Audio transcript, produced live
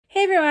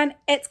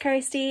it's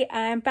Kirsty.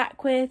 I'm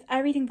back with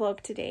a reading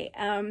vlog today.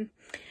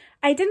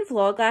 I didn't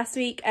vlog last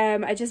week.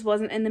 I just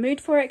wasn't in the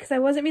mood for it because I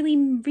wasn't really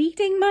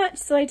reading much,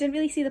 so I didn't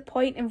really see the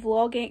point in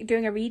vlogging,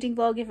 doing a reading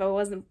vlog if I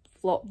wasn't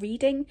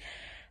reading.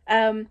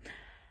 I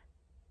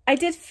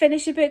did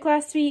finish a book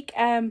last week,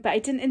 but I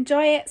didn't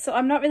enjoy it, so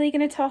I'm not really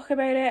going to talk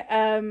about it.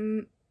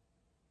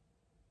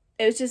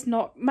 It was just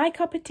not my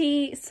cup of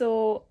tea,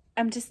 so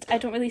I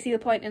don't really see the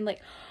point in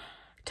like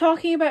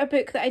talking about a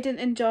book that I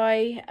didn't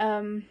enjoy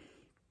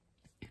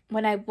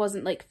when I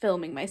wasn't like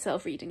filming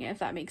myself reading it, if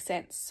that makes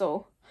sense.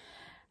 So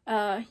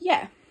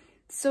yeah,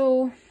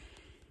 so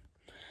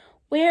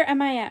where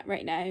am I at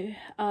right now?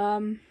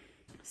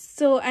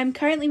 So I'm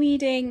currently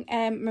reading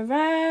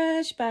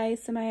Mirage by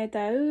Samaya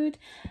Daoud.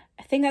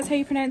 I think that's how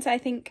you pronounce it. I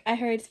think I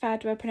heard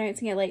Fadwa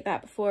pronouncing it like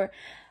that before.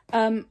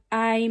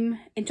 I'm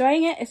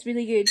enjoying it. It's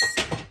really good.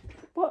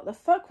 What the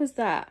fuck was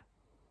that?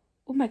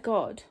 Oh my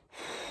god.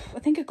 I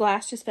think a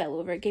glass just fell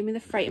over. It gave me the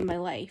fright of my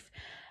life.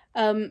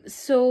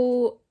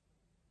 So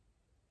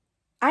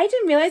I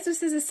didn't realize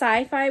this is a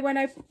sci-fi when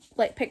I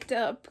like picked it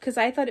up, because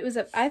I thought it was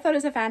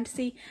a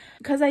fantasy,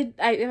 because I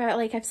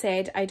like I've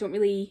said, I don't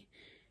really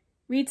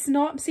read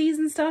synopses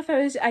and stuff.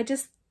 I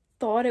just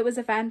thought it was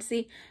a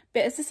fantasy,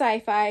 but it's a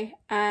sci-fi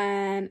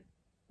and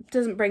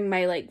doesn't bring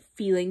my like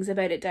feelings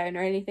about it down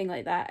or anything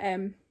like that.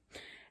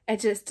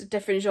 It's just a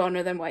different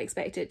genre than what I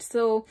expected.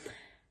 So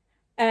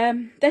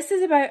this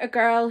is about a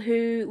girl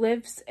who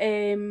lives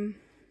on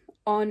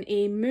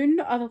a moon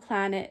of a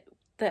planet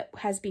that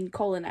has been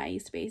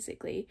colonized,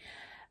 basically,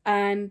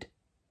 and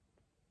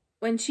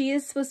when she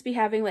is supposed to be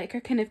having like her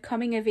kind of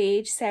coming of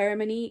age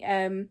ceremony,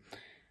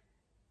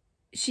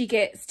 she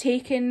gets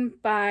taken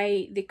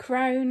by the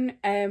crown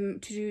to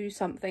do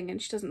something, and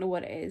she doesn't know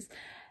what it is,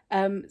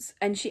 and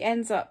she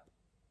ends up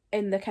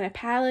in the kind of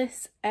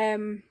palace,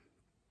 and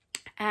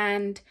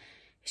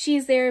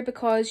she's there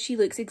because she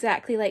looks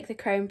exactly like the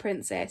crown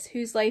princess,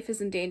 whose life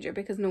is in danger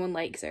because no one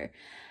likes her.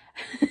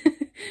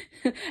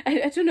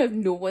 I don't know if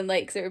no one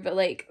likes her, but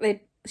like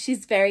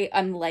she's very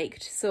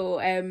unliked, so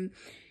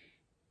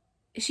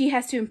she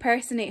has to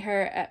impersonate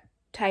her at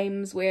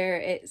times where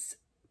it's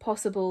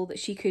possible that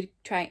she could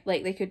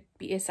they could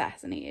be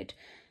assassinated,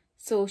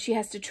 so she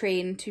has to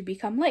train to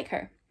become like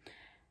her,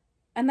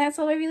 and that's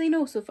all I really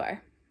know so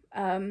far.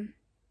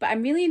 But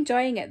I'm really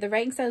enjoying it. The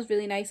writing style is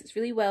really nice. It's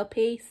really well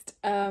paced.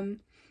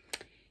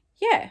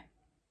 Yeah.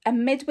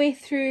 I'm midway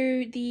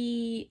through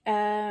the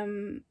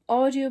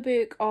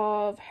audiobook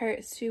of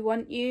Hurts to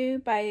Want You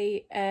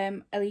by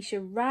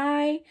Alicia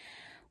Rai,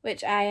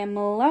 which I am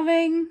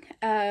loving.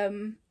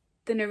 The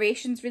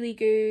narration's really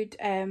good.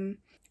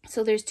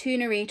 So there's two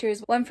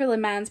narrators, one for the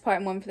man's part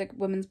and one for the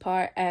woman's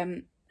part,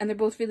 and they're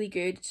both really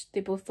good.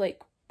 They both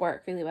like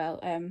work really well.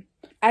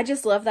 I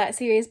just love that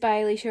series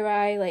by Alicia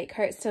Rai, like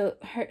Hurts to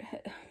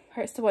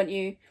Want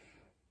You,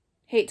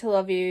 Hate to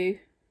Love You,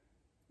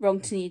 Wrong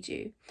to Need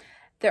You.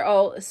 They're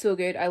all so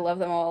good. I love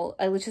them all.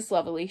 I just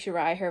love Alicia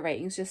Rai. Her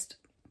writing's just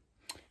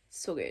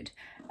so good.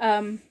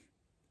 And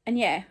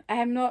yeah,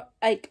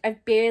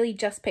 I've barely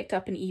just picked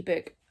up an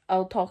ebook.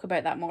 I'll talk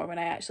about that more when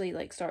I actually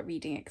like start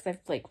reading it, because I've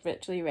like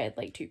literally read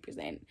like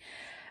 2%.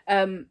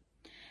 And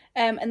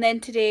then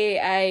today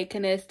I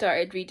kind of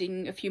started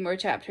reading a few more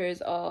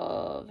chapters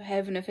of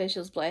Heaven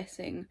Official's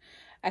Blessing.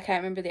 I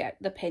can't remember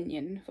the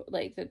pinyin,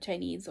 like the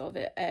Chinese of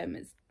it.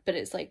 But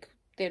it's like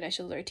the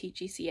initials are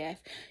TGCF.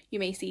 You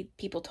may see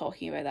people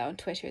talking about that on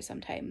Twitter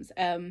sometimes.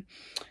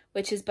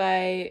 Which is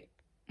by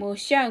Mo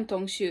Xiang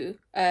Dongshu.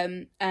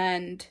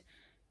 And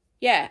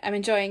yeah, I'm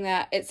enjoying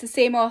that. It's the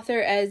same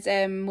author as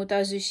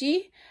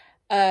Modazushi,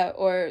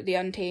 or The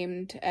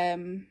Untamed,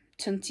 Chen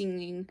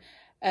Jingling,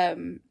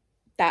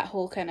 that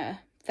whole kind of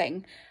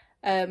thing.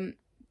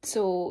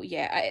 So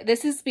yeah,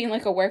 this has been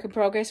like a work in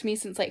progress for me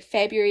since like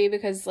February,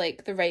 because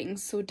like the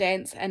writing's so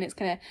dense and it's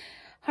kind of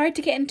hard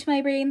to get into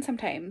my brain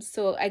sometimes.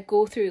 So I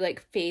go through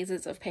like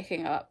phases of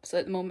picking up. So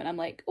at the moment I'm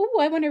like, oh,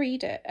 I want to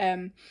read it.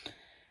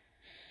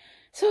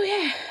 So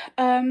yeah,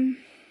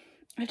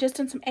 I've just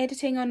done some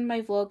editing on my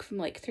vlog from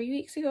like 3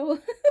 weeks ago.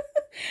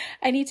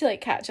 I need to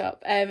like catch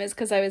up. It's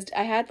because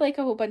I had like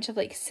a whole bunch of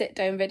like sit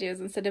down videos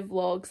instead of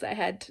vlogs that I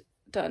had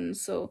done,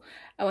 so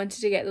I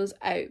wanted to get those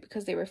out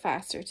because they were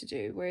faster to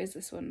do, whereas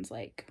this one's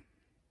like,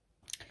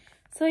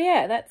 so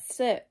yeah, that's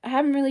it. I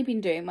haven't really been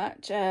doing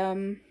much,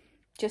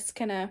 just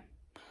kind of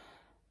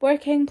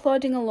working,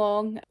 plodding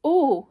along.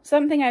 Oh,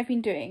 something I've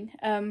been doing,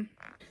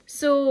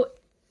 so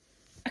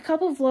a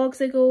couple of vlogs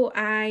ago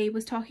I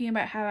was talking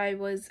about how I'd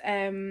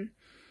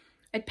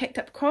picked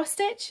up cross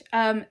stitch,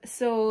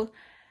 so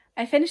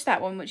I finished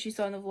that one, which you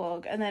saw in the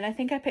vlog, and then I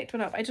think I picked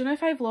one up. I don't know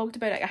if I vlogged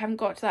about it. I haven't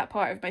got to that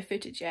part of my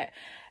footage yet.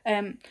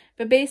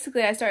 But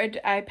basically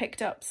I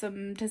picked up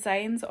some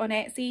designs on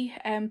Etsy,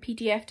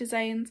 PDF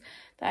designs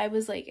that I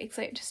was like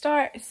excited to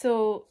start.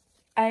 So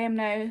I am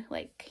now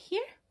like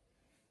here.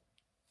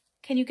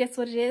 Can you guess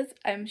what it is?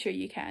 I'm sure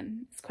you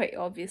can. It's quite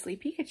obviously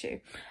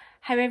Pikachu.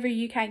 However,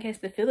 you can't guess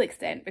the full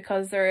extent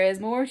because there is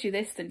more to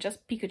this than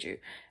just Pikachu,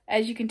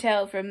 as you can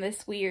tell from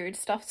this weird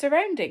stuff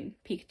surrounding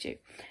Pikachu.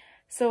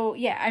 So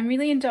yeah, I'm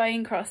really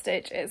enjoying cross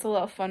stitch. It's a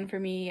lot of fun for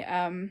me.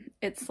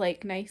 It's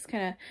like nice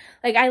kind of,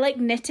 like I like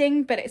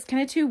knitting, but it's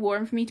kind of too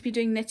warm for me to be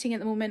doing knitting at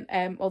the moment.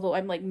 Although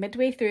I'm like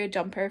midway through a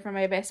jumper for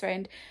my best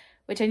friend,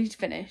 which I need to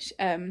finish.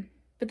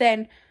 But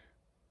then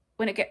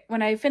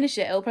when I finish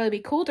it, it'll probably be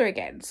colder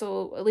again.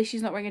 So at least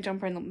she's not wearing a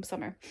jumper in the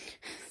summer.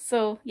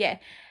 So yeah.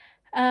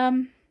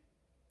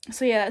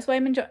 So yeah, that's why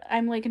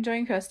I'm like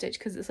enjoying cross stitch,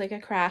 because it's like a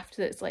craft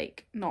that's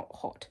like not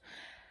hot.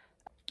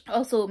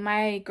 Also,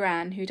 my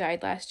gran, who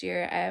died last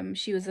year,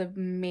 she was a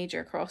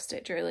major cross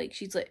stitcher. Like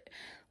she's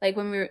like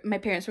when my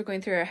parents were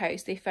going through her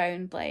house, they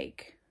found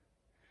like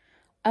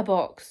a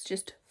box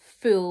just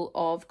full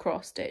of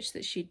cross stitch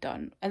that she'd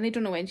done, and they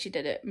don't know when she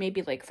did it,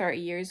 maybe like 30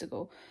 years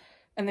ago.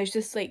 And there's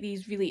just like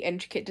these really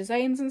intricate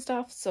designs and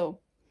stuff, so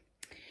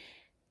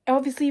it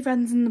obviously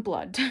runs in the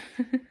blood.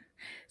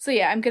 So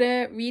yeah, I'm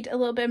gonna read a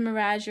little bit of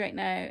Mirage right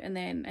now, and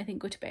then I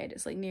think go to bed.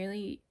 It's like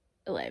nearly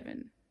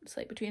 11. It's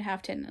like between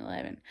 10:30 and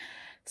 11.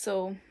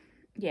 So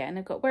yeah, and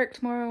I've got work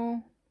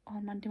tomorrow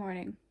on Monday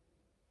morning.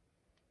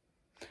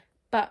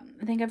 But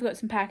I think I've got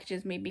some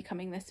packages maybe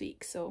coming this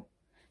week, so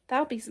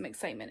that'll be some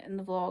excitement in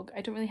the vlog.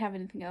 I don't really have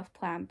anything else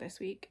planned this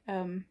week.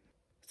 So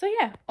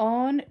yeah,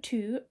 on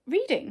to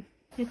reading.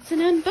 It's an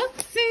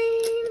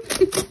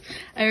unboxing!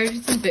 I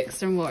ordered some books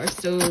from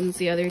Waterstones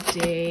the other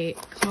day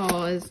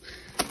because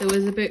there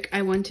was a book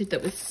I wanted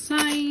that was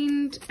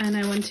signed and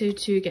I wanted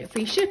to get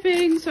free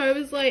shipping, so I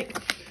was like,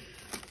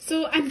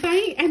 so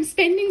I'm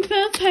spending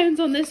 £12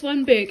 on this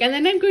one book, and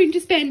then I'm going to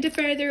spend a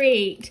further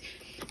 £8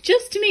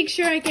 just to make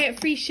sure I get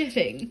free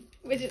shipping.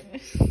 Which,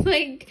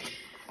 like,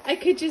 I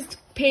could just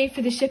pay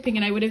for the shipping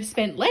and I would have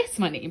spent less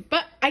money,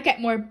 but I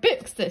get more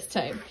books this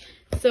time.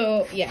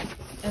 So yeah,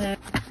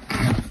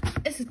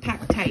 this is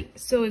packed tight.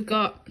 So we've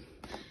got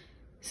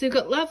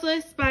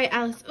Loveless by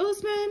Alice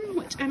Oseman,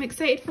 which I'm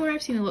excited for.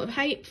 I've seen a lot of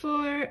hype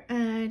for,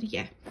 and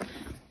yeah,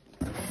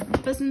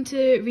 buzzing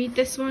to read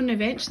this one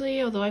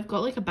eventually, although I've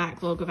got like a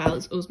backlog of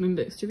Alice Oseman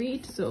books to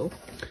read, so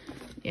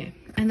yeah.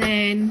 And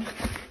then,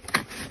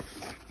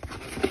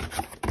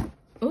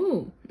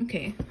 oh,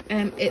 okay,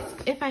 it's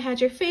If I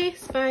Had Your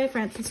Face by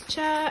Frances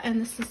Cha,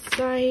 and this is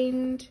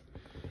signed.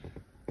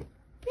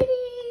 Pretty.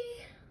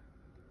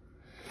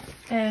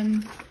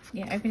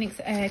 Yeah, I've been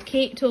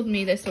Kate told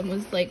me this one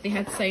was like, they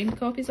had signed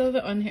copies of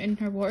it in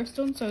her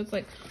Waterstone, so I was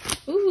like,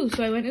 ooh,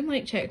 so I went and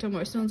like checked on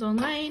Waterstones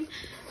online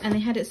and they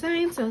had it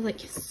signed, so I was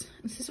like, yes,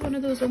 this is one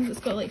of those ones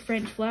that's got like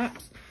French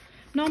flaps.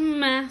 Not a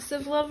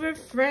massive lover of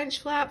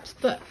French flaps,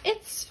 but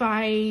it's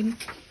fine.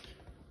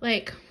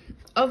 Like,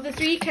 of the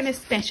three kind of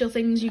special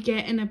things you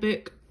get in a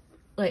book,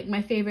 like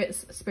my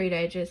favourite's sprayed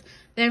edges,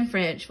 then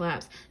French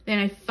flaps, then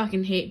I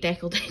fucking hate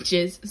deckled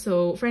edges,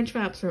 so French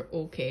flaps are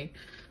okay.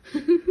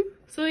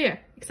 So yeah,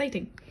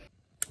 exciting.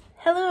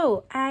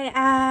 Hello, I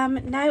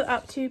am now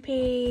up to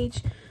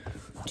page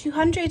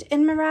 200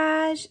 in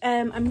Mirage.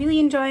 I'm really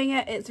enjoying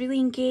it. It's really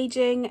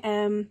engaging.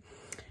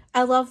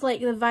 I love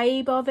like the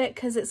vibe of it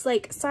because it's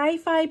like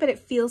sci-fi but it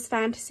feels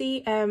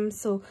fantasy.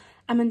 So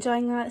I'm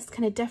enjoying that. It's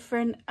kind of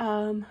different.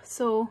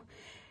 So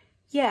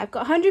yeah, I've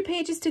got 100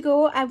 pages to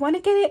go. I want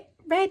to get it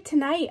read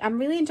tonight. I'm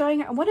really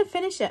enjoying it. I want to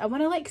finish it. I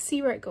want to like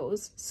see where it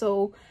goes.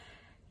 So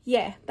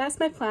yeah, that's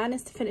my plan,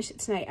 is to finish it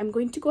tonight. I'm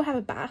going to go have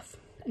a bath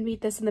and read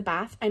this in the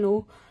bath. I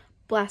know,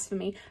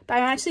 blasphemy, but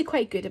I'm actually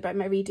quite good about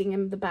my reading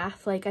in the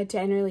bath. Like, I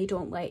generally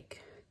don't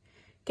like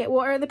get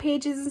water on the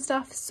pages and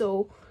stuff,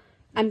 so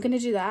I'm gonna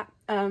do that.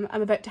 I'm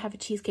about to have a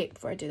cheesecake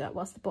before I do that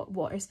whilst the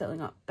water's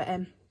filling up. But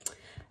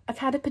I've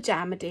had a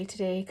pajama day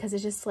today because I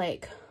just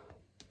like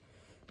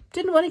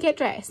didn't want to get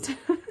dressed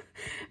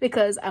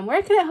because I'm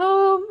working at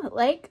home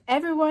like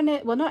everyone,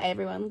 well not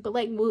everyone, but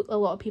like a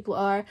lot of people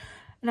are.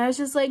 And I was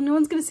just like, no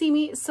one's going to see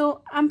me,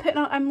 so I'm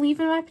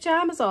leaving my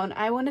pyjamas on.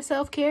 I want a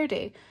self-care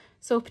day.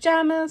 So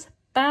pyjamas,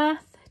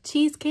 bath,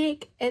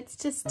 cheesecake,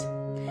 it's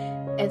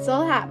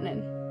all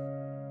happening.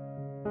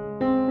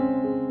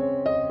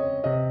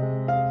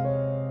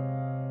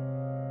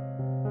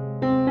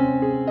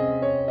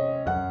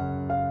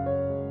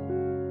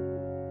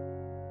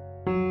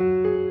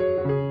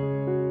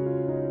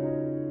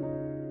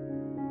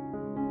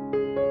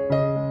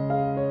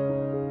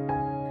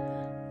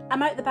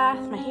 I'm out the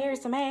bath, my hair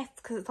is a mess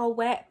because it's all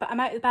wet, but I'm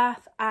out the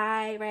bath.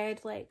 I read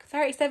like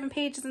 37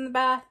 pages in the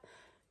bath.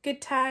 Good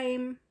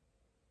time.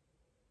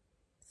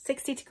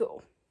 60 to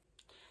go.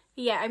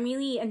 Yeah, I'm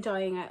really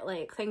enjoying it.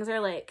 Like, things are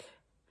like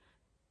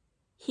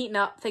heating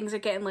up. Things are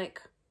getting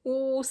like,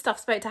 oh,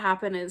 stuff's about to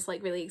happen. It's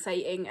like really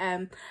exciting.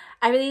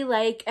 I really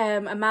like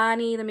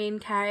Amani, the main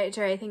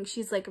character. I think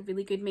she's like a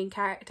really good main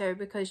character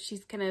because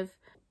she's kind of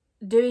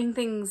doing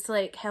things to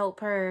like help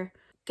her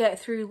get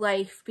through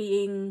life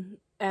being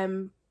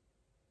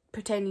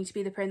pretending to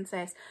be the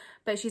princess,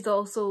 but she's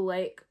also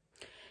like,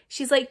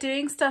 she's like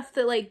doing stuff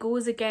that like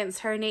goes against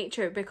her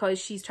nature because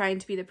she's trying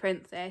to be the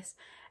princess,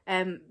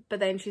 but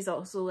then she's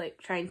also like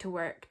trying to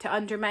work to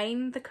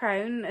undermine the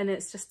crown, and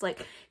it's just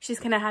like she's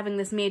kind of having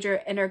this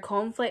major inner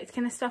conflict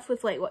kind of stuff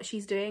with like what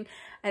she's doing,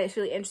 and it's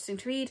really interesting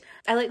to read.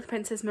 I like the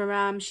Princess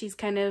Miram. She's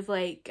kind of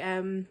like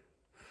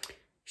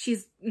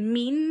she's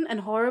mean and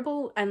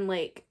horrible and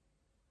like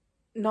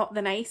not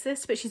the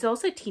nicest, but she's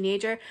also a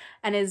teenager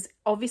and is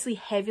obviously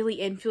heavily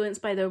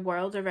influenced by the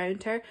world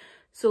around her.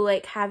 So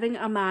like having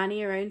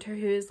Amani around her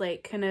who is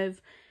like kind of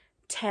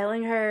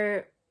telling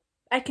her,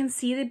 I can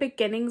see the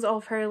beginnings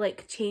of her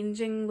like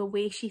changing the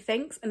way she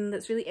thinks, and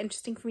that's really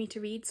interesting for me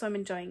to read, so I'm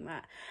enjoying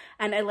that.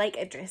 And I like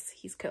Idris,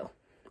 he's cool,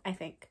 I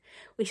think.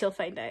 We shall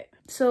find out.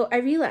 So I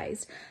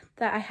realised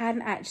that I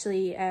hadn't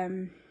actually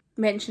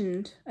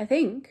mentioned, I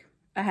think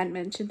I hadn't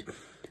mentioned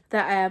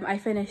that I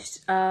finished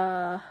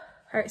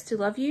Hurts to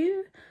Love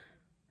You.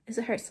 Is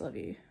it Hurts to Love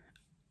You?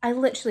 I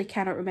literally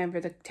cannot remember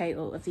the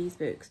title of these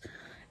books.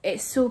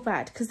 It's so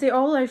bad because they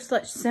all are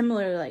such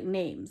similar like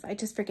names. I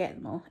just forget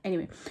them all.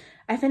 Anyway,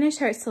 I finished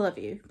Hurts to Love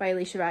You by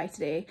Alicia Rai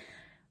today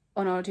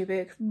on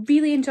audiobook.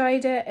 Really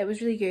enjoyed it. It was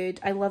really good.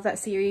 I love that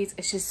series.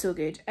 It's just so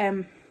good.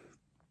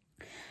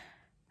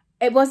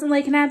 It wasn't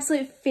like an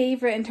absolute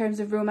favourite in terms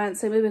of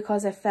romance simply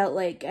because I felt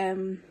like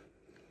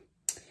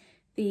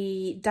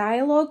the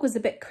dialogue was a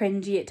bit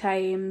cringy at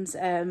times.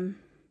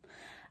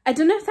 I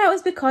don't know if that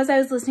was because I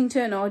was listening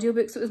to an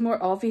audiobook, so it was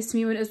more obvious to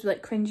me when it was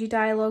like cringy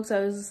dialogue, so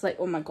I was just like,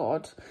 oh my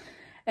god.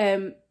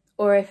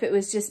 Or if it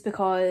was just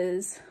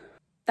because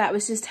that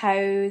was just how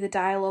the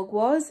dialogue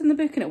was in the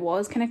book and it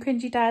was kind of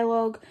cringy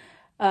dialogue.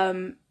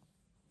 I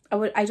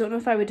don't know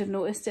if I would have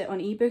noticed it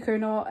on ebook or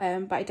not,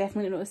 but I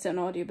definitely noticed it on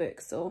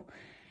audiobook, so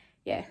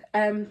yeah.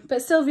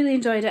 But still really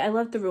enjoyed it. I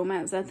loved the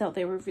romance. I thought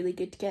they were really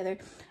good together,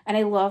 and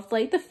I loved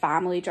like the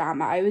family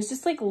drama. I was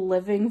just like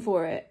living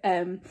for it.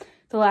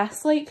 The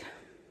last like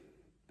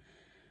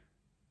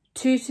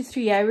 2 to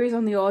 3 hours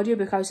on the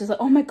audiobook, I was just like,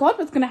 oh my god,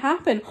 what's gonna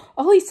happen?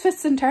 All these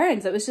twists and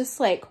turns. It was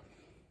just like,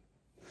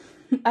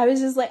 I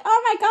was just like,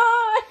 oh my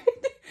god.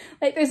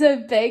 Like there's a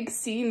big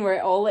scene where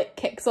it all like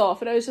kicks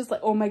off and I was just like,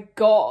 oh my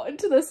god,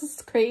 this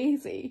is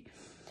crazy.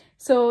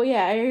 So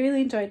yeah, I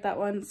really enjoyed that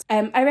one.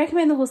 I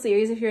recommend the whole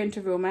series if you're into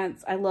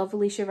romance. I love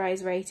Alicia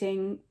Rai's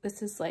writing.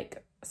 This is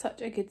like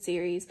such a good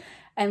series.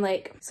 And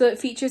like, so it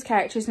features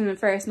characters from the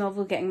first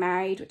novel getting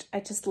married, which I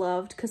just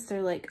loved because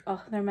they're like,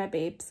 oh, they're my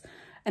babes.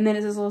 And then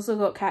it's also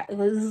got characters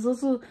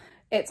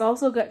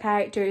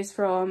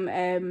from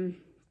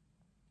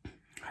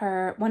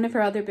one of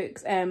her other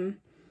books,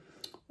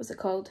 what's it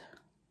called?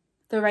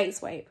 The Right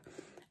Swipe,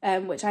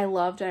 which I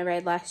loved and I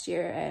read last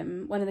year.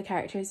 One of the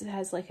characters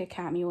has like a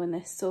cameo in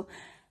this, so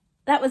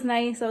that was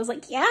nice. I was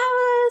like,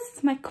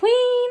 yes, my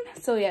queen.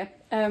 So yeah,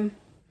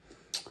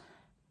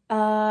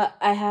 I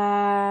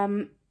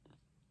am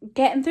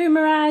getting through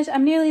Mirage.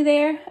 I'm nearly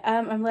there.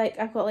 I'm like,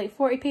 I've got like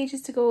 40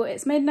 pages to go.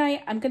 It's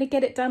midnight. I'm gonna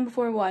get it done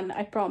before 1,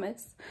 I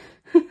promise.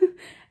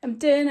 I'm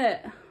doing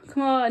it.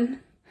 Come on.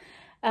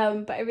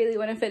 But I really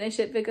want to finish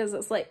it because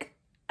it's like,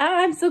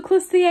 I'm so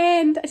close to the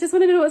end. I just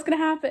want to know what's gonna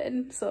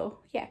happen. So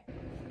yeah.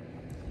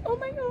 Oh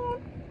my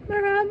god.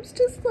 My mom's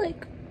just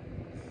like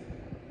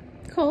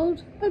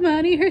called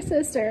Amani her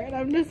sister and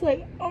I'm just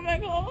like, oh my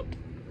god.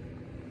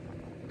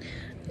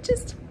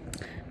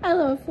 I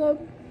love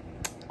them.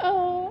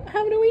 Oh,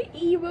 having a wee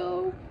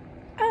emo.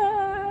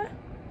 Ah.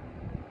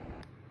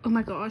 Oh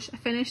my gosh, I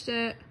finished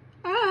it.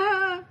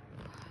 Ah.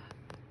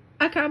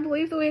 I can't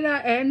believe the way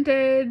that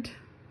ended.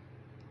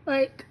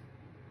 Like,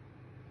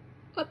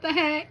 what the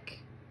heck?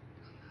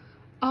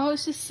 Oh,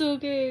 it's just so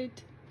good.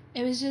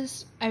 It was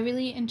just, I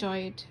really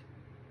enjoyed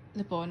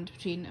the bond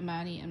between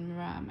Amani and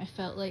Miram. I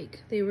felt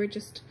like they were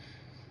just,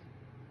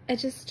 I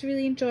just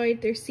really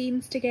enjoyed their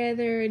scenes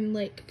together and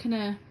like kind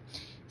of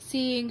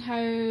seeing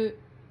how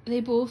they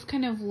both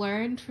kind of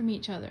learned from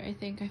each other. I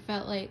think I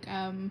felt like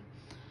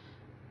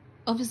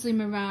obviously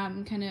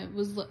Miram kind of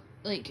was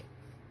like,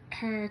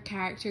 her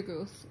character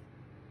growth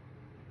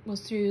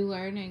was through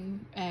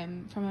learning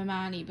from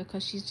Amani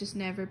because she's just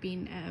never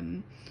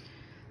been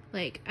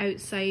like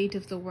outside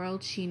of the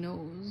world she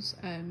knows.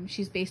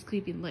 She's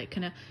basically been like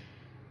kind of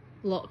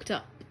locked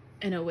up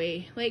in a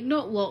way, like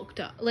not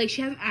locked up, like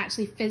she hasn't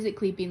actually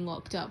physically been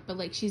locked up, but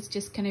like she's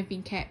just kind of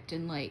been kept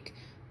in like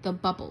the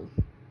bubble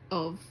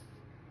of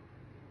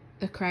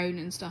the crown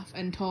and stuff.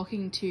 And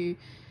talking to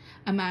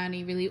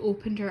Amani really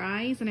opened her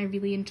eyes, and I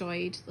really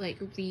enjoyed like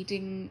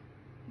reading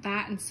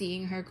that and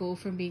seeing her go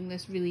from being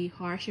this really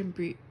harsh and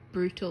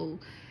brutal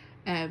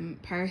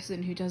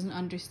person who doesn't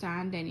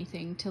understand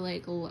anything to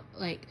like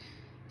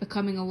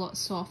becoming a lot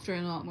softer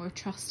and a lot more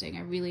trusting.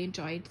 I really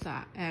enjoyed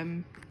that.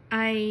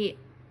 I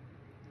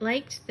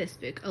liked this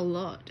book a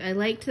lot. I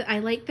liked the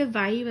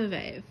vibe of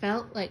it. It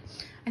felt like,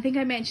 I think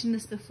I mentioned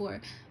this before,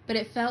 but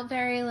it felt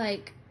very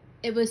like,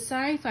 it was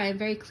sci-fi and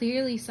very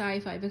clearly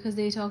sci-fi because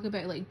they talk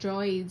about like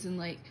droids and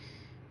like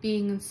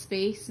being in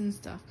space and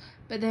stuff,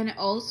 but then it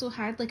also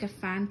had like a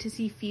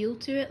fantasy feel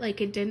to it.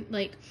 Like it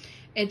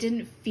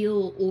didn't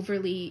feel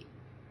overly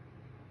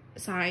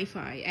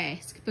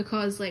sci-fi-esque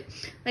because like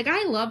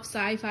I love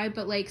sci-fi,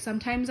 but like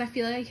sometimes I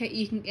feel like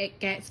it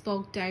gets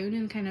bogged down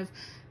in kind of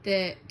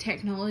the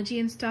technology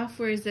and stuff,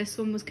 whereas this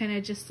one was kind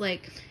of just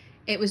like,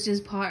 it was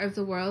just part of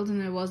the world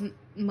and there wasn't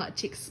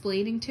much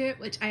explaining to it,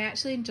 which I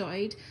actually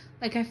enjoyed.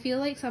 Like I feel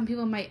like some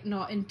people might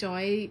not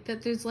enjoy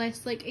that there's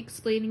less like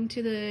explaining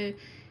to the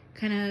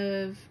kind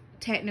of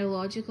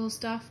technological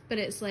stuff, but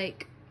it's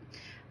like,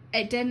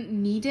 it didn't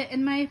need it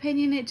in my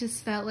opinion. It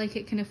just felt like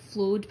it kind of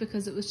flowed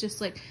because it was just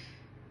like,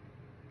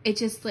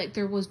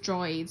 there was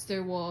droids,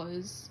 there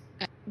was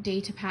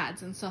data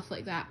pads and stuff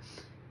like that.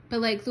 But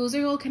like, those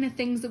are all kind of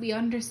things that we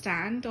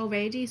understand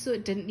already, so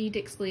it didn't need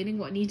explaining.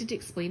 What needed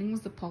explaining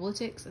was the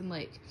politics and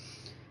like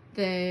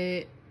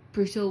the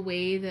brutal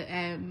way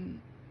that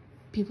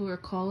people were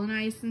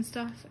colonized and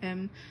stuff.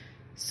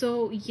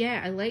 So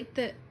yeah, I liked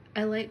that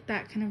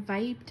kind of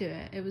vibe to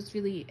it. It was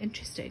really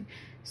interesting.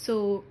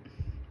 So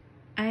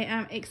I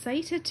am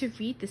excited to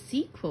read the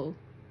sequel.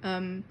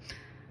 I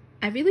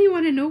really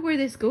want to know where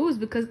this goes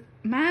because,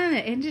 man,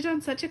 it ended on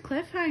such a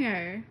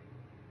cliffhanger.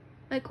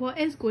 Like, what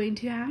is going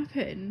to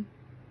happen?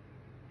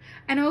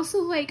 And also,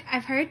 like,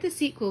 I've heard the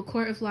sequel,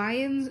 Court of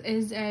Lions,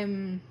 is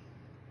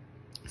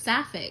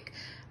sapphic.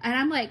 And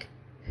I'm like,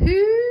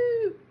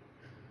 who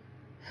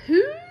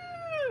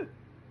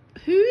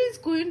is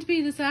going to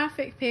be the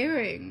sapphic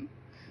pairing?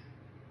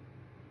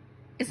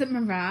 Is it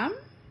Miram?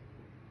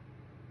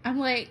 I'm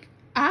like,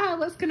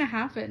 what's gonna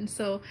happen?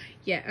 So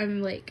yeah,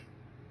 I'm like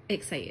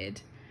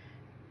excited.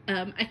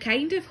 I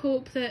kind of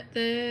hope that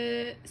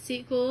the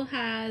sequel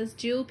has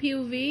dual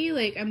POV,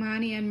 like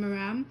Amani and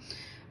Miram,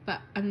 but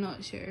I'm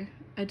not sure.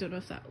 I don't know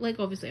if that, like,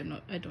 obviously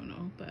I don't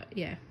know, but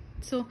yeah.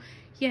 So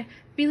yeah,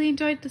 really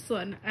enjoyed this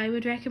one. I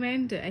would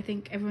recommend it. I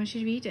think everyone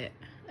should read it.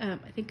 I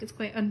think it's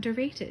quite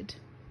underrated.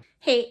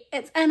 Hey,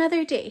 it's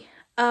another day.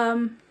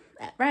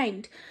 That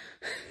rhymed.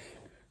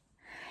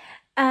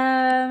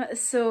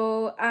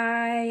 So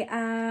I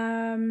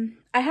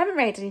haven't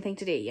read anything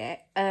today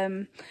yet,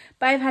 but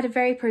I've had a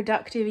very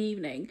productive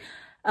evening.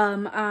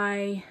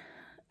 I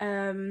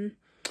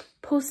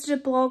posted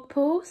a blog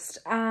post.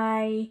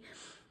 I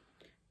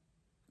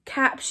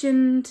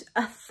captioned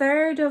a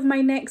third of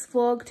my next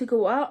vlog to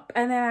go up,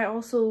 and then I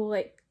also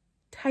like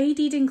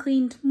tidied and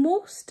cleaned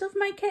most of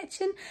my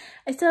kitchen.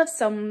 I still have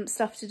some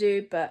stuff to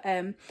do, but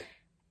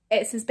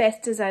it's as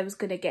best as I was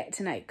gonna get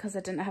tonight because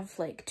I didn't have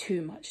like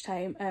too much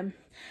time.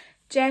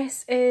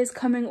 Jess is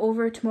coming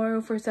over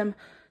tomorrow for some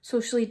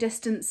socially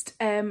distanced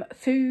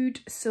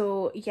food,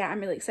 so yeah,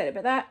 I'm really excited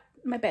about that.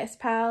 My best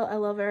pal, I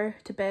love her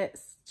to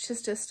bits.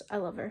 She's just, I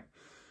love her.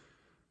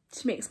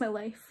 She makes my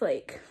life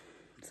like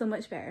so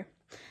much better.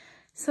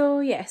 So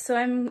yeah, so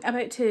I'm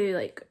about to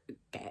like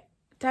get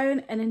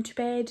down and into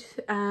bed.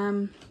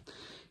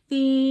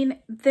 The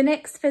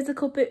next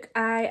physical book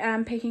I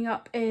am picking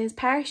up is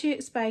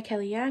Parachutes by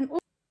Kelly Yang.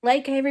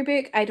 Like every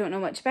book, I don't know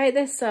much about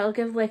this, so I'll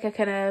give like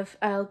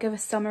I'll give a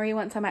summary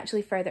once I'm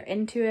actually further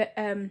into it.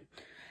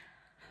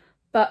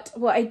 But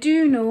what I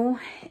do know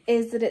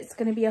is that it's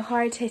going to be a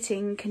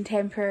hard-hitting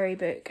contemporary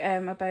book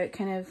about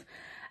kind of,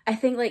 I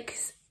think like,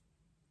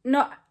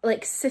 not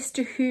like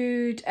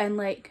sisterhood and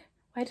like,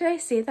 why did I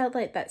say that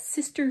like that,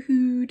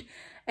 sisterhood,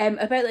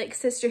 about like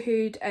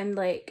sisterhood and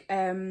like,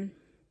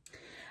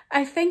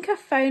 I think a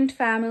found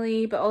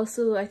family, but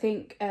also I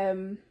think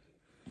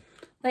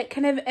like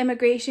kind of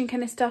immigration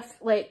kind of stuff.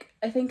 Like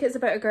I think it's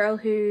about a girl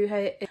who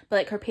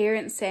like her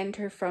parents sent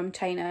her from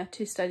China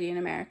to study in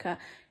America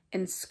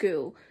in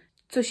school.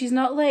 So she's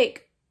not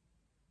like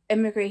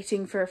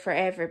immigrating for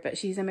forever, but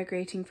she's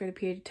immigrating for the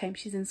period of time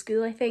she's in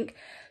school, I think.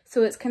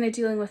 So it's kind of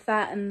dealing with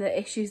that and the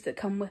issues that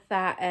come with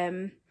that.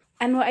 And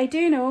what I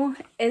do know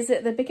is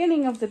at the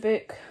beginning of the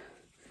book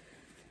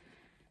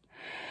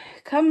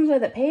comes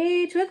with a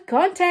page with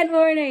content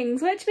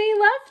warnings, which we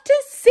love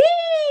to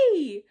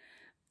see.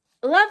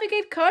 Love a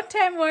good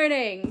content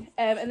warning.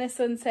 And this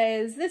one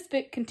says, this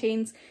book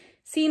contains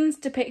scenes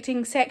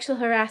depicting sexual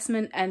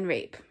harassment and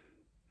rape.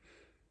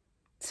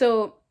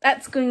 So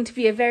that's going to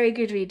be a very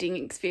good reading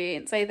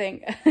experience, I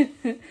think.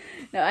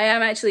 No, I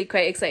am actually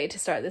quite excited to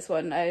start this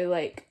one. I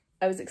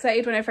was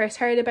excited when I first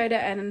heard about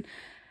it, and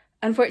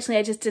unfortunately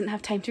I just didn't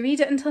have time to read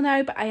it until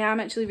now, but I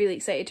am actually really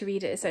excited to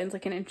read it. It sounds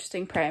like an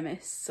interesting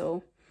premise.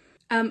 So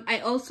I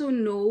also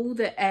know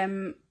that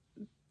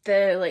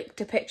the like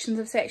depictions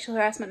of sexual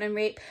harassment and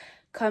rape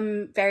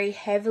come very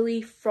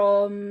heavily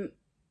from,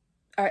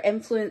 are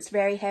influenced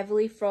very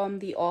heavily from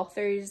the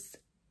author's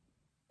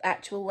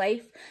actual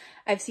life.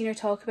 I've seen her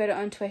talk about it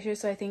on Twitter,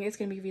 so I think it's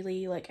going to be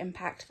really like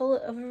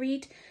impactful of a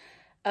read.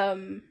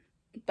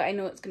 But I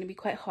know it's going to be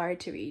quite hard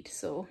to read,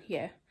 so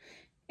yeah.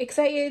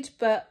 Excited,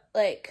 but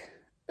like,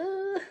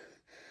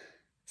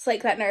 it's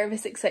like that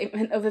nervous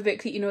excitement of a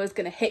book that you know is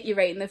going to hit you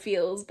right in the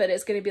feels, but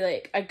it's going to be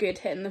like a good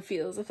hit in the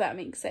feels, if that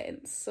makes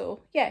sense.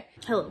 So yeah.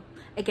 Hello.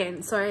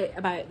 Again, sorry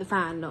about the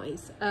fan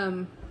noise.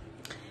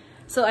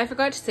 So I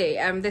forgot to say,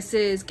 this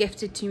is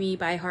gifted to me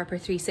by Harper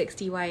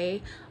 360 YA.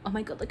 Oh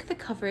my god, look at the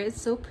cover, it's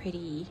so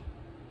pretty.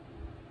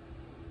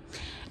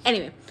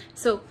 Anyway,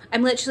 so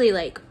I'm literally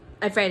like,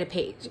 I've read a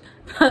page,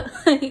 but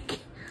like,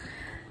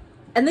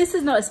 and this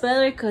is not a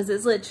spoiler because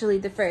it's literally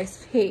the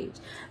first page,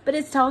 but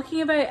it's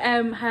talking about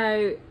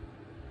how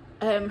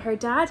her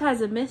dad has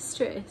a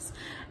mistress,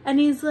 and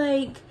he's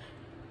like,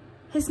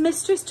 his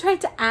mistress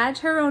tried to add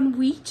her on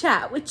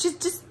WeChat, which is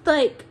just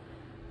like,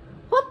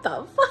 what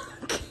the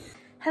fuck?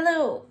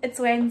 Hello, it's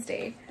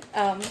Wednesday.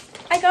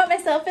 I got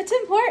myself a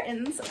Tim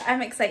Hortons.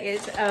 I'm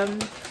excited.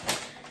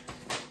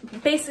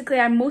 Basically,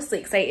 I'm mostly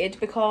excited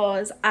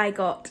because I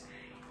got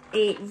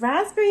a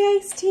raspberry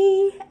iced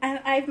tea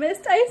and I've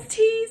missed iced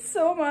tea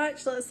so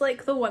much. That's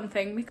like the one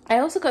thing. I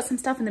also got some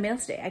stuff in the mail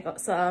today. I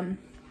got an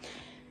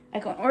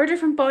order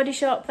from Body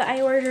Shop that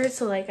I ordered.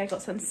 So like I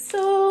got some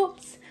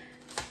soaps,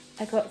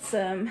 I got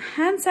some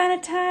hand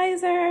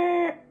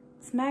sanitizer,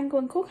 it's mango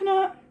and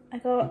coconut. I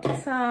got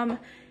some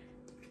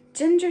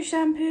ginger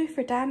shampoo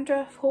for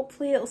dandruff.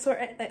 Hopefully it'll sort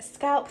out that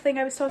scalp thing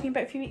I was talking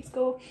about a few weeks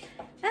ago.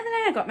 And then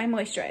I got my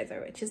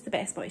moisturiser, which is the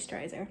best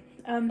moisturiser.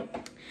 And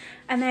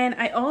then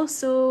I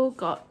also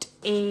got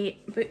a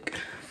book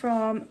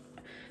from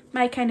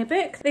My Kind of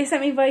Book. They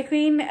sent me Boy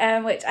Queen,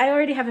 which I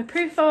already have a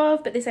proof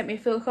of, but they sent me a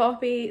full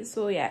copy,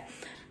 so yeah.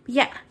 But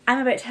yeah, I'm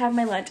about to have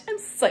my lunch. I'm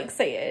so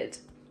excited.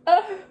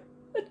 I'm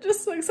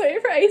just so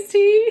excited for iced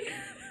tea.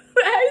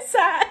 How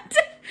sad.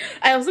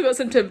 I also got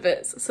some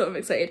Timbits, so I'm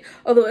excited.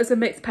 Although it's a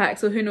mixed pack,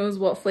 so who knows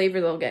what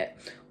flavour they'll get.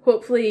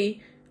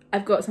 Hopefully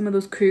I've got some of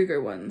those Kruger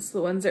ones,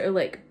 the ones that are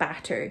like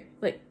batter,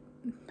 like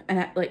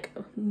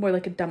more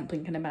like a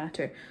dumpling kind of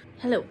batter.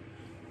 Hello.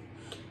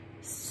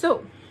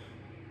 So,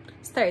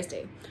 it's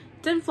Thursday.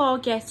 Didn't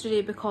vlog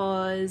yesterday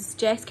because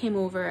Jess came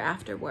over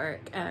after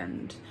work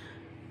and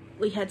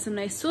we had some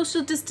nice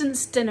social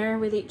distance dinner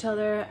with each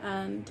other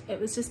and it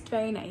was just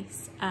very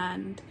nice.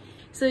 And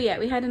so yeah,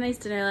 we had a nice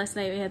dinner last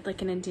night. We had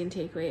like an Indian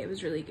takeaway. It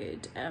was really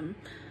good. I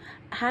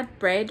had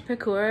bread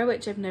pakora,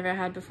 which I've never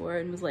had before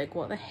and was like,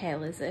 what the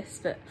hell is this?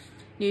 But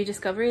new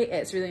discovery,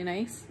 it's really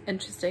nice,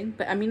 interesting.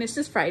 But I mean, it's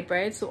just fried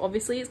bread, so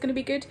obviously it's going to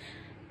be good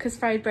because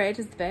fried bread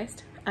is the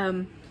best.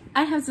 I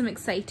have some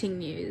exciting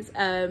news.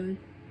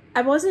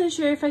 I wasn't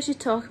sure if I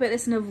should talk about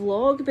this in a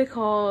vlog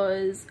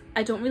because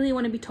I don't really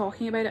want to be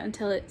talking about it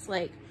until it's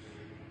like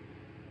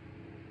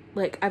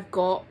I've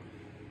got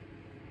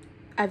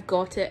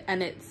it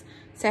and it's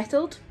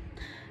settled.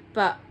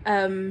 But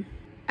I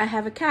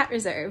have a cat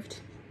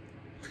reserved.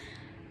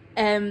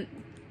 And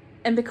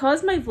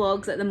because my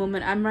vlogs at the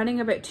moment, I'm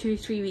running about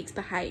 2-3 weeks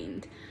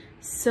behind.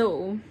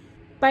 So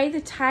by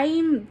the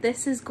time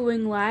this is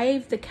going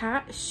live, the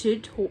cat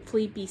should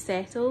hopefully be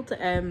settled.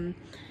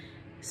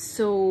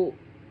 So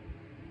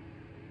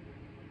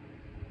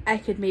I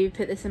could maybe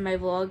put this in my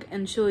vlog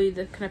and show you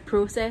the kind of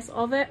process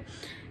of it.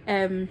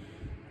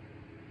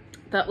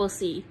 But we'll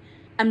see.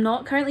 I'm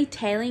not currently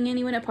telling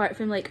anyone apart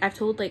from like, I've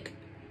told like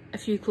a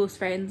few close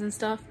friends and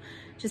stuff,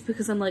 just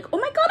because I'm like, oh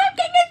my god, I'm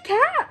getting a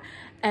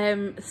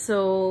cat!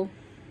 So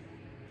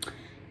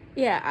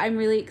yeah, I'm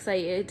really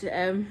excited.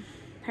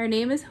 Her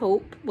name is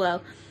Hope.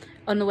 Well,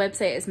 on the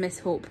website it's Miss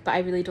Hope, but I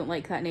really don't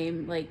like that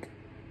name. Like,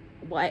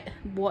 what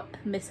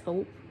Miss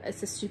Hope?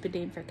 It's a stupid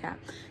name for a cat.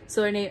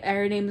 So her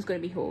name is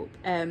going to be Hope.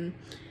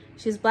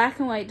 She's black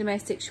and white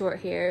domestic short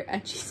hair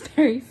and she's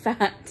very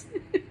fat.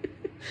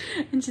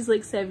 And she's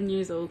like 7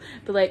 years old,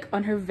 but like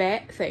on her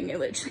vet thing it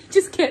literally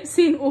just kept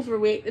saying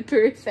overweight, the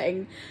poor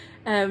thing.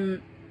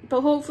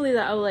 But hopefully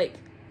that'll like,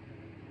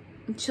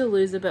 she'll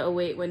lose a bit of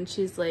weight when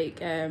she's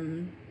like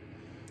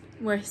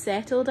more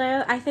settled.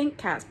 I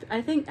think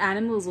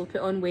animals will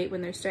put on weight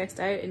when they're stressed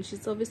out, and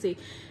she's obviously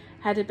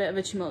had a bit of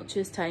a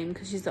tumultuous time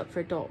because she's up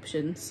for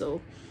adoption. So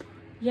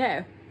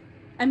yeah,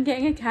 I'm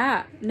getting a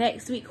cat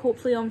next week.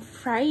 Hopefully on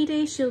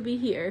Friday she'll be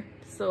here,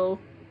 so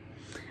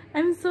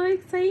I'm so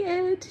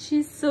excited.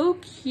 She's so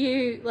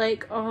cute.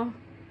 Like, oh,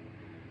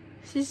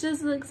 she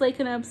just looks like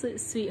an absolute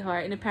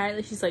sweetheart. And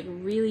apparently she's like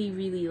really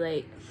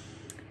like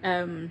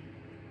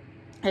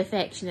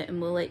affectionate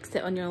and will like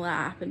sit on your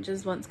lap and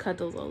just wants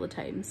cuddles all the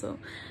time. So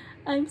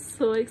I'm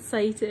so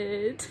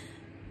excited.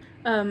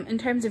 In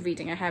terms of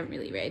reading, I haven't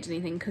really read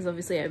anything because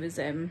obviously I was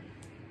I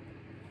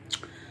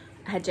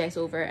had Jess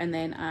over and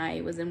then I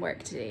was in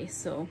work today,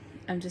 so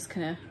I'm just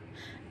kind of,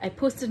 I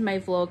posted my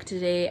vlog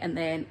today and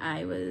then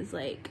I was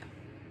like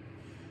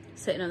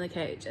sitting on the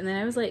couch and then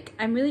I was like,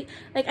 I'm really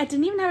like, I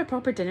didn't even have a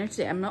proper dinner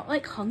today. I'm not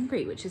like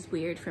hungry, which is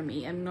weird for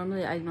me. I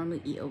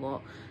normally eat a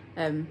lot.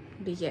 But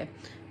yeah.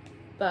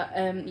 But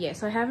yeah,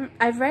 so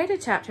I've read a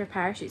chapter of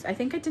Parachutes. I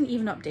think I didn't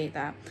even update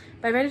that,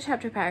 but I read a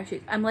chapter of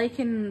Parachutes. I'm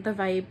liking the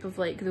vibe of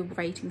like the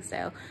writing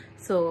style,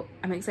 so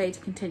I'm excited to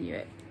continue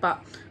it.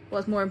 But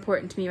what's more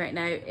important to me right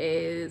now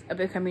is a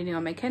book I'm reading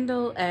on my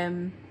Kindle,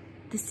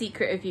 The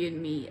Secret of You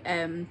and Me,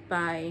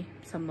 by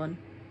someone.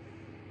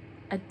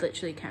 I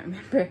literally can't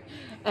remember.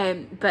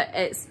 But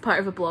it's part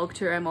of a blog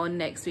tour I'm on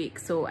next week,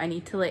 so I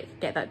need to like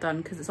get that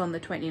done because it's on the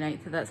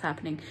 29th that that's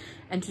happening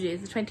and today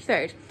is the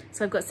 23rd.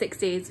 So I've got 6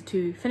 days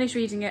to finish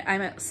reading it.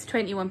 I'm at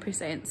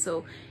 21%,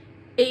 so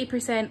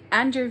 80%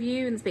 and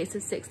review in the space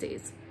of 6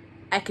 days.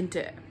 I can do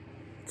it.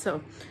 So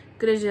I'm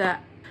gonna do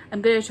that.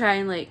 I'm gonna try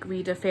and like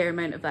read a fair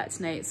amount of that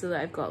tonight so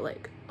that I've got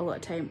like a lot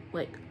of time,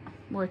 like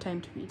more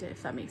time to read it,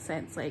 if that makes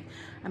sense. Like,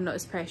 I'm not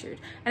as pressured.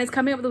 And it's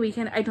coming up the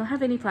weekend. I don't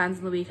have any plans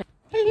on the weekend.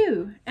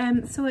 Hello.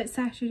 So it's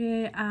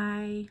Saturday.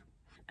 I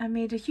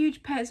made a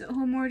huge Pets at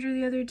Home order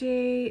the other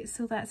day,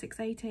 so that's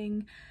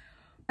exciting.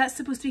 That's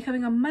supposed to be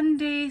coming on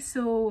Monday,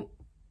 so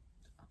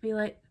I'll be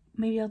like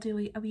maybe I'll do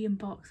a wee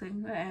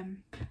unboxing. But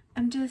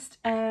I'm just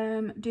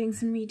doing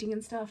some reading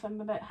and stuff.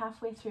 I'm about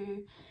halfway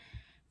through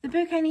the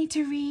book I need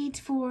to read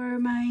for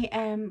my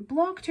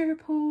blog tour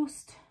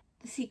post,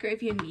 The Secret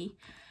of You and Me.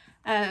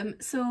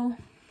 So I'm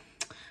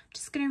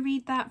just gonna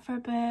read that for a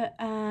bit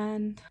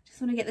and just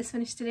want to get this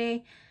finished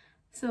today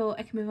so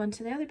I can move on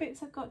to the other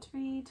books I've got to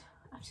read.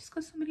 I've just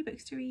got so many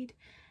books to read,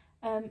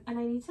 and I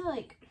need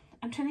to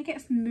I'm trying to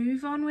get some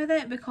move on with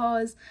it,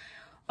 because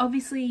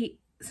obviously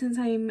since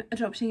I'm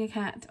adopting a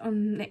cat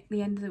on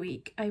the end of the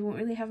week, I won't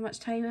really have much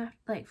time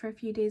for a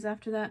few days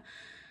after that.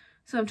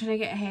 So I'm trying to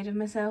get ahead of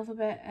myself a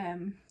bit.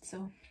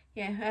 So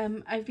yeah,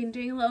 I've been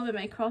doing a little bit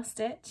of my cross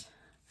stitch.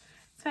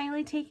 It's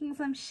finally taking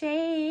some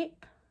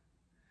shape.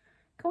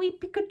 Kawaii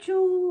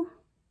Pikachu.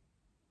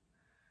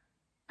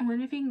 I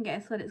wonder if you can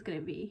guess what it's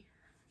gonna be.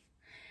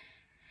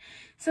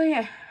 So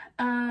yeah,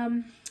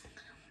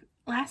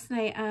 last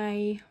night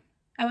I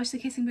watched The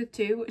Kissing Booth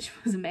 2, which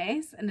was a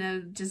mess, and I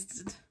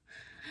just,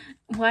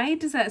 why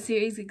does that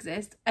series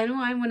exist? I know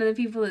I'm one of the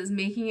people that's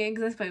making it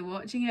exist by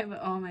watching it,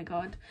 but oh my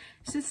god,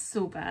 it's just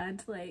so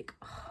bad. Like,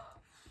 oh.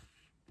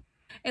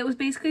 It was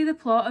basically the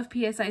plot of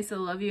P.S. I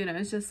Still Love You, and I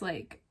was just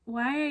like,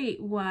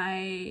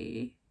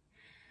 why?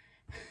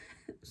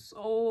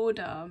 So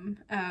dumb.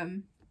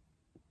 And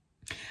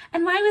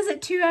why was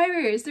it 2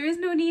 hours? There is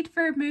no need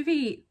for a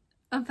movie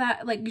of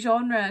that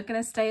genre kind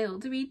of style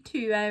to be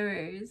 2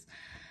 hours.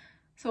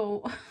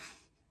 So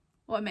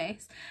what a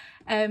mess.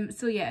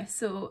 So yeah,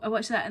 so I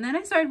watched that, and then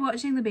I started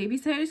watching The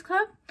Babysitter's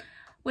Club,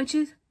 which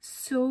is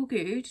so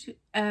good.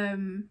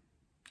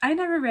 I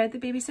never read the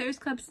Babysitter's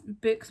Club's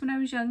books when I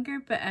was younger,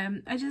 but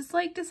I just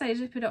decided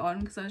to put it on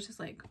because I was just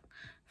like,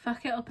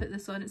 fuck it, I'll put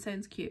this on, it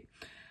sounds cute.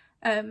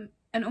 And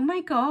oh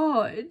my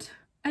god,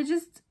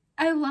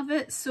 I love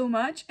it so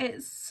much.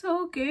 It's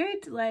so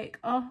good.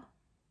 Oh,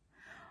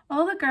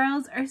 all the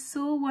girls are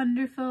so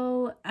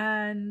wonderful,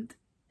 and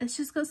it's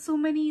just got so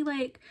many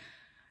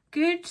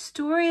good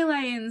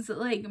storylines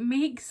that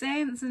make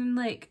sense, and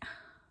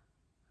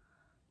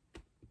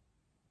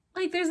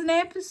there's an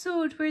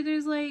episode where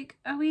there's a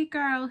wee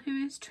girl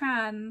who is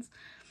trans,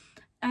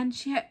 and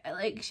she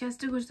has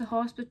to go to the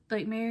hospital.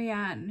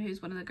 Marianne,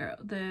 who's one of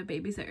the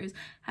babysitters,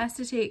 has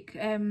to take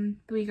the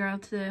wee girl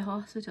to the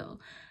hospital,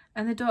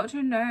 and the doctor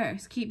and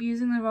nurse keep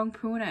using the wrong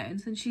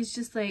pronouns, and she's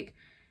just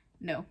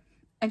no.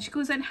 And she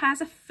goes and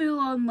has a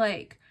full-on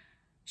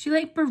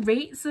she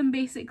berates them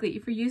basically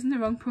for using the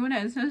wrong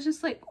pronouns. And I was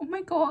just like, oh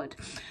my god,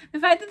 the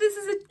fact that this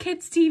is a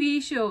kids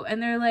TV show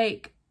and they're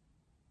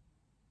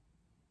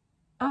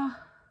oh,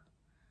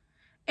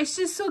 it's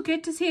just so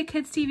good to see a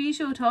kids TV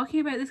show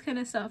talking about this kind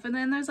of stuff. And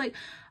then there's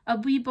a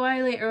wee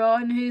boy later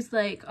on who's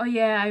oh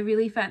yeah, I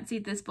really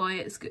fancied this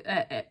boy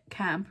at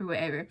camp or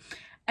whatever,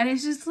 and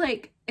it's just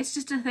it's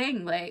just a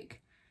thing.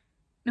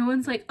 No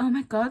one's oh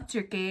my god,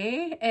 you're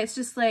gay. It's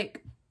just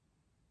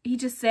he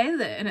just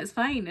says it and it's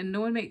fine, and no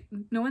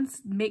one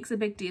makes a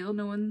big deal,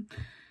 no one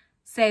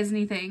says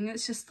anything.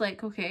 It's just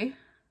okay.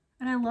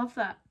 And I love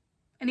that.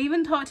 And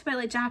even talked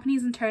about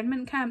Japanese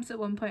internment camps at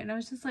one point, and I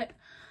was just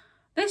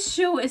this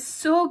show is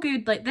so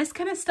good. This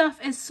kind of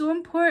stuff is so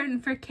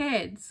important for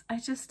kids.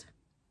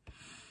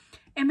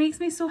 It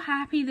makes me so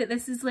happy that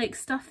this is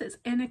stuff that's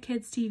in a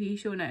kids TV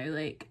show now.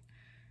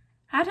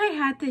 Had I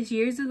had this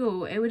years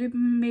ago, it would have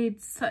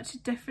made such a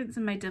difference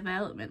in my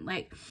development.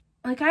 I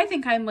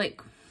think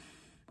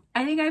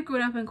I think I've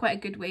grown up in quite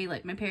a good way.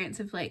 My parents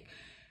have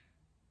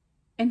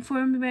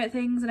informed me about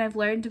things, and I've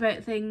learned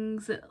about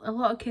things that a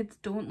lot of kids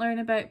don't learn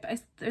about,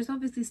 but there's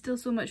obviously still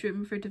so much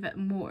room for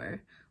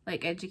more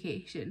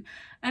education.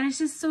 And it's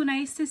just so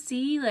nice to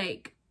see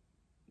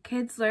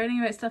kids learning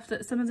about stuff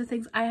that some of the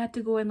things I had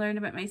to go and learn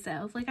about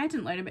myself. I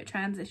didn't learn about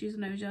trans issues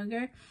when I was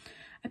younger.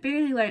 I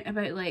barely learned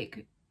about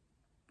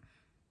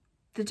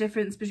the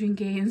difference between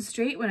gay and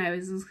straight when I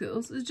was in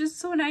school. So it's just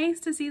so nice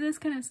to see this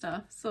kind of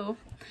stuff. So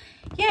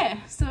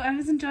yeah, so I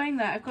was enjoying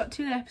that. I've got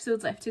 2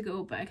 episodes left to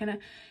go, but I kind of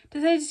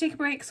decided to take a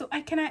break so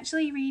I can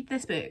actually read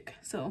this book.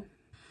 So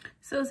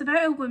it's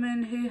about a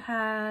woman who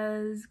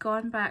has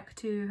gone back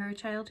to her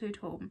childhood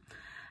home,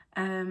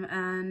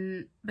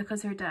 and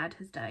because her dad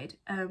has died,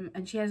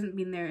 and she hasn't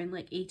been there in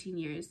 18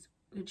 years,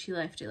 and she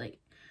left it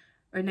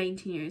or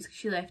 19 years,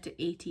 she left at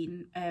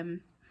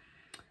 18,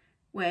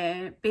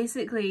 where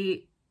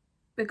basically,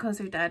 because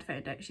her dad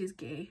found out she's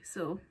gay,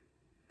 so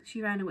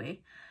she ran away.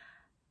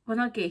 Well,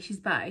 not gay, she's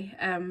bi,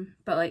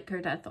 but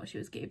her dad thought she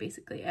was gay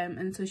basically,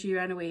 and so she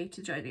ran away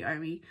to join the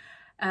army,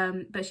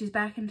 but she's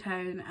back in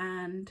town,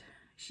 and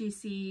she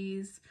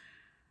sees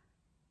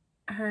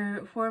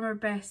her former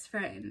best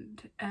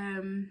friend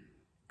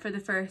for the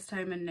first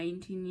time in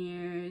 19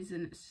 years,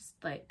 and it's just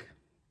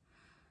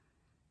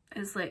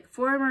it's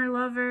former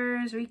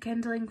lovers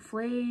rekindling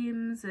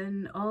flames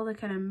and all the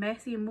kind of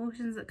messy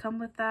emotions that come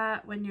with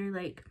that when you're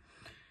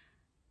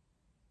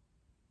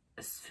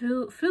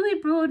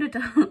fully grown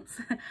adults.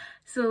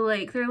 So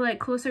they're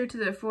closer to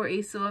their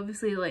 40s, so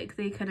obviously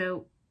they kind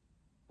of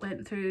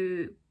went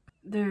through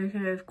their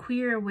kind of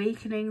queer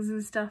awakenings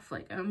and stuff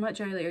at a much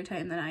earlier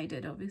time than I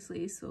did,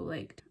 obviously. So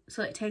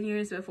 10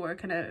 years before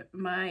kind of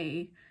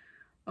my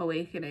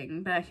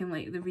awakening back in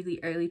like the really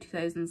early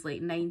 2000s,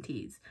 late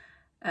 90s.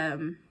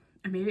 Or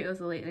maybe it was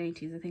the late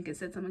 90s. I think it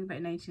said something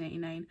about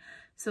 1999.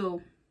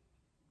 So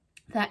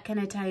that kind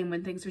of time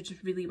when things were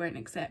just really weren't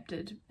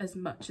accepted as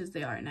much as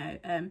they are now,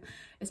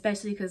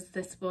 especially because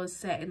this was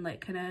set in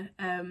like kind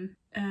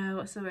of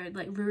what's the word,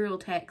 like rural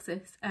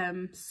Texas.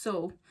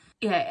 So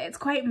yeah, it's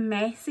quite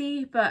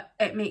messy, but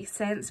it makes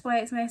sense why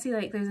it's messy.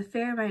 Like there's a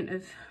fair amount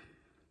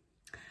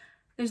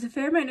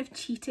of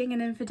cheating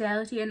and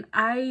infidelity, and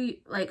I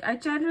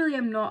generally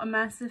am not a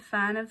massive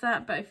fan of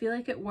that, but I feel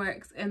like it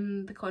works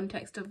in the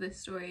context of this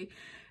story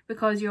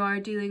because you are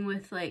dealing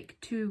with like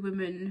two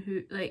women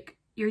who, like,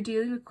 you're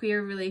dealing with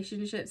queer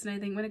relationships, and I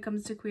think when it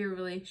comes to queer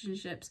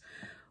relationships,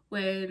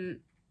 when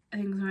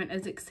things aren't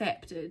as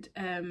accepted,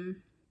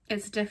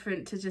 it's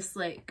different to just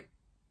like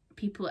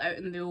people out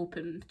in the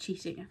open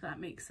cheating, if that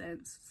makes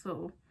sense.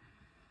 So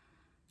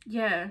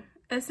yeah,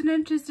 it's an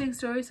interesting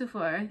story so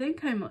far. I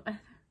think I'm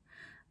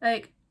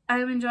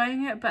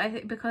enjoying it, but I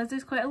think because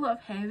there's quite a lot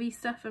of heavy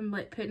stuff, I'm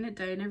like putting it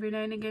down every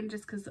now and again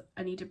just because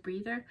I need a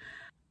breather.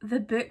 The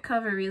book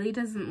cover really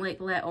doesn't like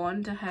let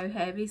on to how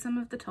heavy some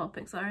of the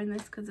topics are in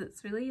this, because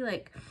it's really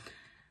like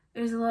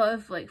there's a lot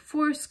of like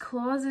forced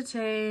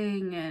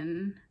closeting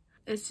and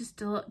it's just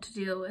a lot to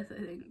deal with, I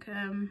think.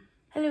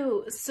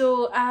 Hello,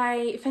 so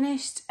I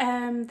finished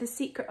The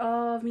Secret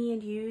of Me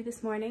and You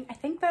this morning. I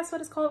think that's what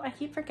it's called. I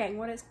keep forgetting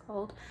what it's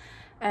called.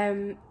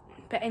 But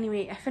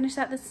anyway, I finished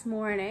that this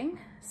morning,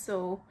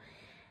 so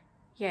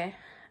yeah.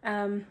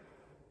 It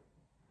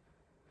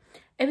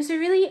was a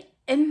really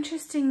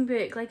interesting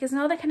book. Like, it's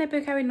not the kind of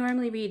book I would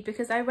normally read,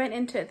 because I went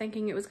into it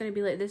thinking it was going to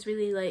be like this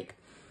really like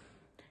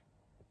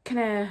kind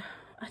of,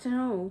 I don't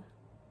know,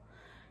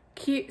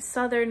 cute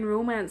southern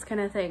romance kind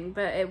of thing,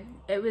 but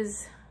it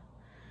was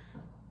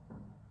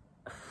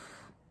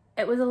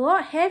a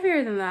lot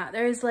heavier than that.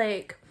 There's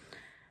like,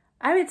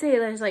 I would say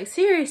there's like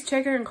serious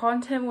trigger and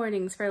content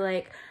warnings for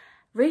like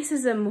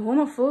racism,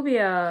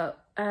 homophobia,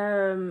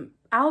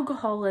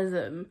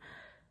 alcoholism,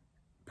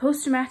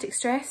 post-traumatic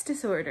stress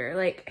disorder.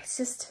 Like,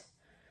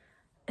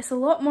 it's a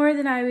lot more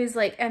than I was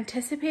like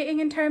anticipating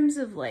in terms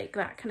of like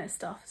that kind of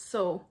stuff.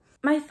 So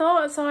my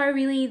thoughts are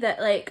really that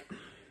like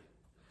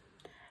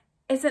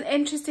it's an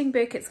interesting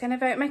book. It's kind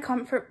of out my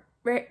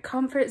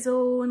comfort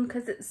zone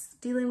because it's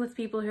dealing with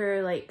people who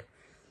are like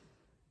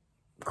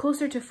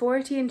closer to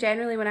 40, and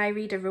generally when I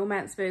read a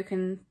romance book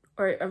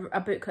or a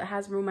book that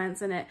has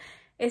romance in it,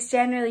 it's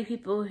generally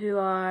people who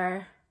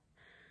are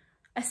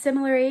a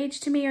similar age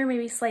to me or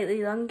maybe slightly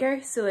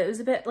younger. So it was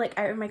a bit like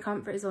out of my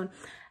comfort zone,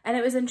 and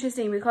it was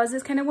interesting because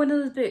it's kind of one of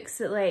those books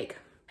that like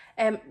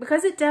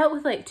because it dealt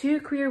with like two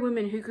queer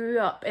women who grew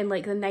up in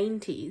like the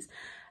 90s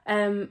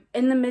in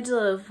the middle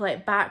of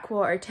like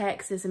backwater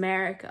Texas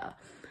America.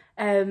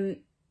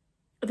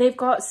 They've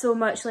got so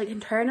much like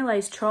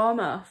internalized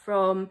trauma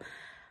from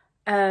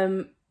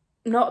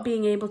not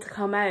being able to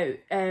come out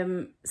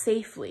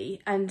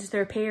safely, and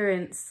their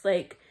parents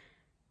like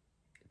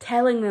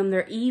telling them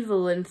they're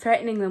evil and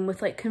threatening them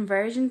with like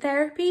conversion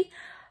therapy.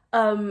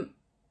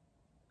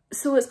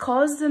 So it's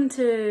caused them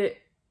to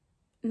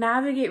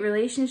navigate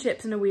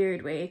relationships in a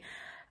weird way,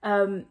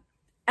 and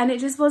it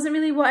just wasn't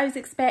really what I was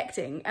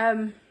expecting.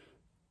 It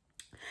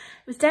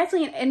was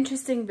definitely an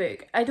interesting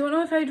book. I don't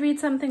know if I would read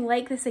something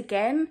like this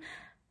again,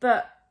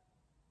 but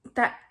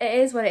that it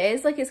is what it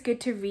is. Like, it's good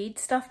to read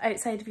stuff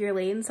outside of your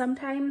lane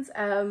sometimes.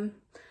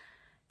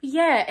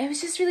 Yeah, it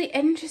was just really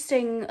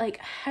interesting. Like,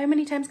 how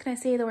many times can I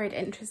say the word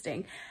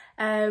interesting?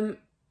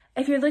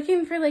 If you're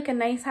looking for like a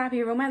nice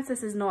happy romance,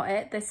 this is not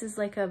it. This is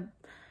like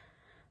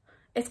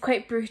it's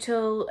quite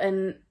brutal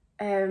and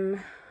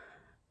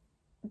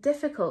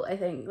difficult, I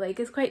think. Like,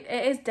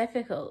 it is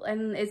difficult,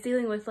 and it's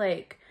dealing with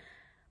like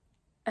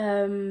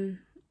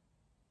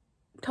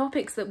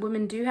topics that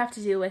women do have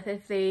to deal with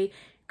if they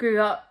grew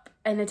up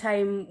in a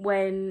time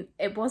when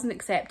it wasn't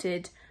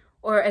accepted,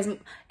 or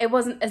it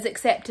wasn't as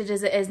accepted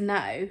as it is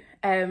now,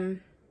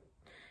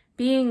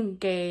 being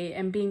gay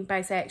and being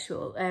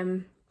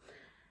bisexual,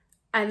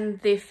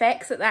 and the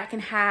effects that can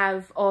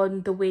have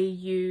on the way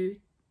you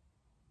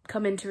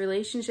come into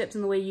relationships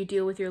and the way you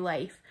deal with your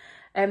life.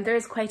 There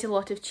is quite a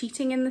lot of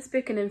cheating in this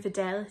book and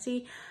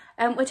infidelity,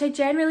 which I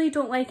generally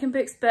don't like in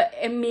books, but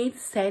it made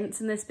sense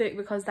in this book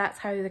because that's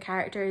how the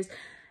characters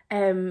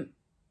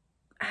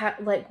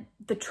like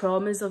the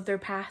traumas of their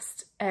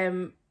past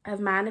have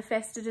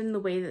manifested in the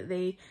way that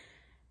they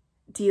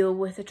deal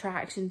with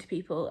attraction to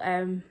people.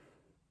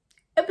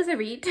 It was a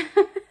read.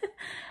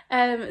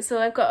 So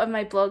I've got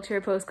my blog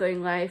tour post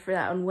going live for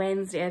that on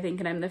Wednesday, I think,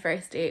 and I'm the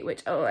first date,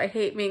 which, oh, I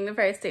hate being the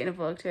first date in a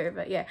blog tour,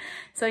 but yeah.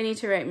 So I need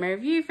to write my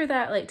review for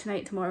that like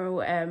tonight,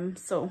 tomorrow.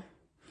 So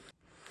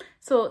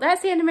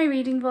that's the end of my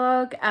reading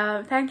vlog.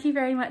 Thank you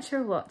very much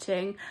for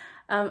watching.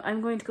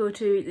 I'm going to go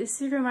to the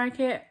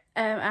supermarket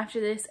after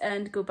this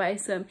and go buy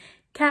some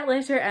cat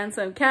litter and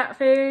some cat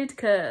food,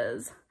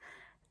 because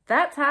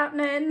that's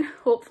happening,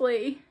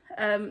 hopefully.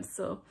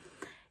 So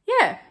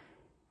yeah.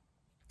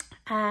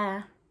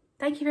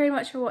 Thank you very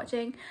much for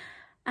watching,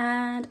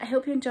 and I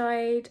hope you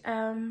enjoyed.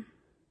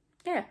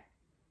 Yeah.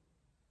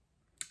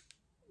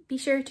 be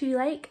sure to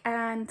like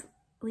and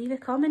leave a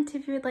comment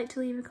if you would like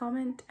to leave a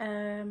comment.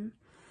 And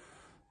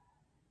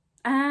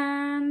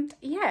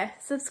yeah,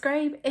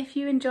 subscribe if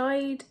you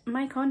enjoyed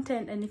my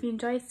content and if you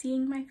enjoyed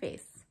seeing my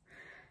face.